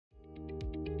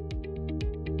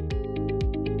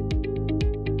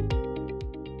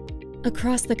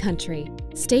Across the country,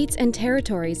 states and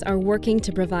territories are working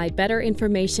to provide better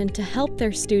information to help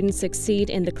their students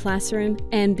succeed in the classroom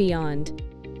and beyond.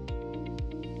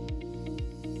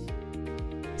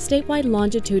 Statewide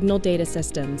Longitudinal Data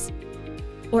Systems,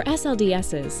 or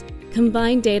SLDSs,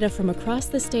 combine data from across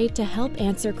the state to help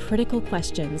answer critical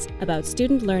questions about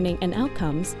student learning and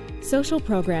outcomes, social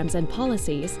programs and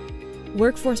policies,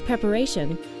 workforce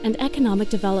preparation, and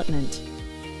economic development.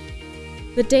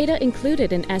 The data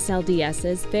included in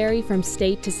SLDSs vary from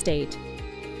state to state.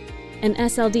 An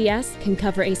SLDS can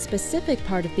cover a specific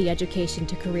part of the education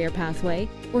to career pathway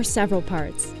or several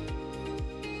parts.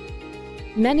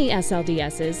 Many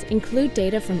SLDSs include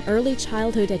data from early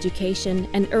childhood education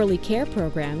and early care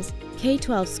programs,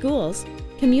 K-12 schools,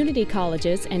 community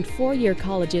colleges and four-year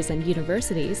colleges and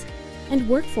universities, and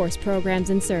workforce programs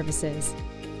and services.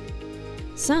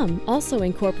 Some also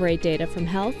incorporate data from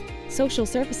health, social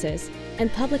services,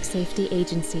 and public safety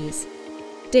agencies.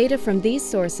 Data from these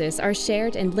sources are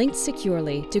shared and linked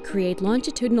securely to create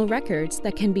longitudinal records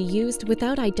that can be used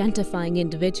without identifying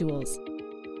individuals.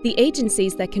 The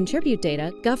agencies that contribute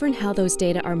data govern how those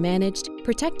data are managed,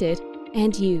 protected,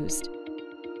 and used.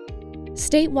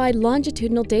 Statewide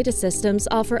longitudinal data systems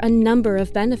offer a number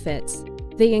of benefits.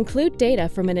 They include data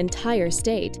from an entire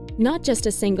state, not just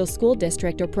a single school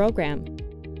district or program.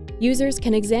 Users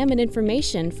can examine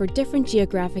information for different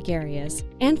geographic areas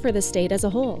and for the state as a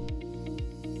whole.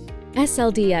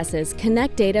 SLDSs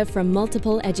connect data from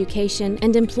multiple education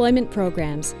and employment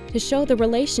programs to show the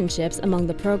relationships among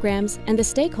the programs and the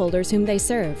stakeholders whom they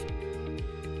serve.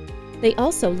 They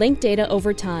also link data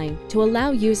over time to allow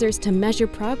users to measure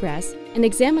progress and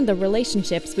examine the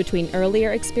relationships between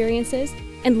earlier experiences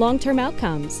and long-term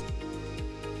outcomes.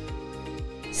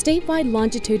 Statewide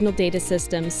longitudinal data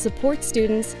systems support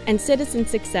students and citizen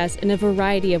success in a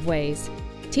variety of ways.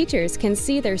 Teachers can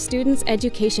see their students'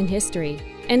 education history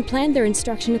and plan their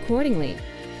instruction accordingly.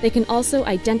 They can also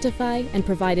identify and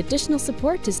provide additional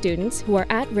support to students who are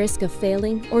at risk of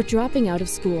failing or dropping out of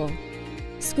school.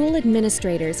 School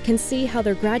administrators can see how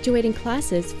their graduating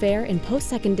classes fare in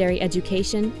post-secondary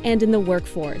education and in the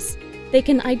workforce. They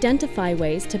can identify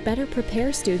ways to better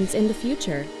prepare students in the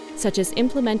future, such as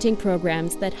implementing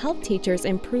programs that help teachers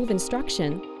improve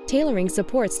instruction, tailoring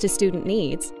supports to student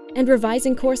needs, and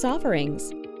revising course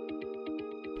offerings.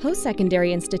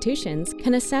 Post-secondary institutions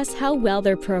can assess how well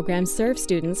their programs serve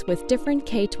students with different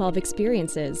K-12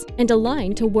 experiences and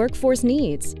align to workforce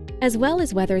needs, as well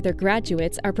as whether their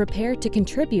graduates are prepared to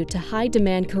contribute to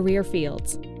high-demand career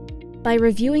fields. By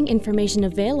reviewing information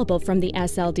available from the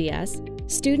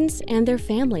SLDS, students and their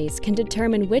families can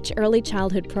determine which early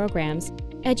childhood programs,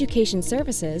 education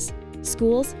services,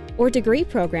 schools, or degree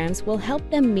programs will help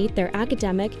them meet their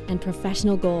academic and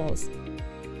professional goals.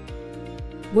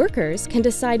 Workers can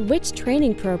decide which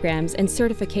training programs and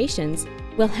certifications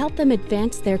will help them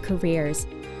advance their careers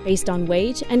based on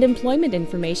wage and employment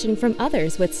information from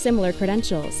others with similar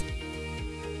credentials.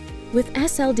 With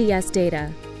SLDS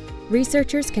data,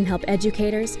 researchers can help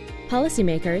educators,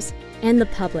 policymakers, and the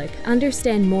public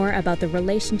understand more about the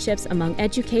relationships among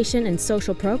education and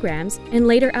social programs and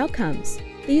later outcomes.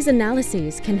 These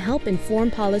analyses can help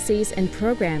inform policies and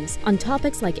programs on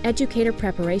topics like educator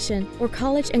preparation or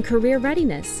college and career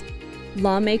readiness.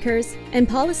 Lawmakers and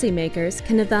policymakers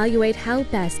can evaluate how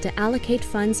best to allocate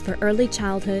funds for early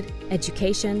childhood,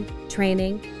 education,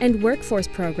 training, and workforce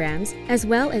programs, as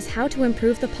well as how to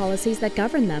improve the policies that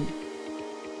govern them.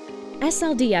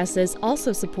 SLDSs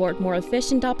also support more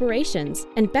efficient operations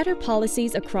and better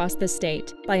policies across the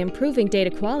state by improving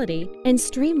data quality and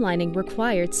streamlining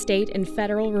required state and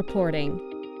federal reporting.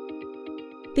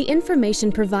 The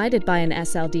information provided by an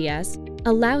SLDS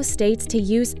allows states to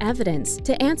use evidence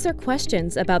to answer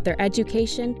questions about their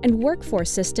education and workforce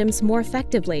systems more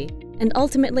effectively, and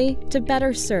ultimately to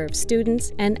better serve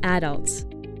students and adults.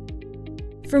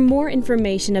 For more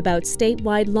information about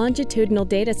statewide longitudinal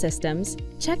data systems,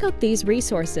 check out these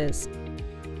resources.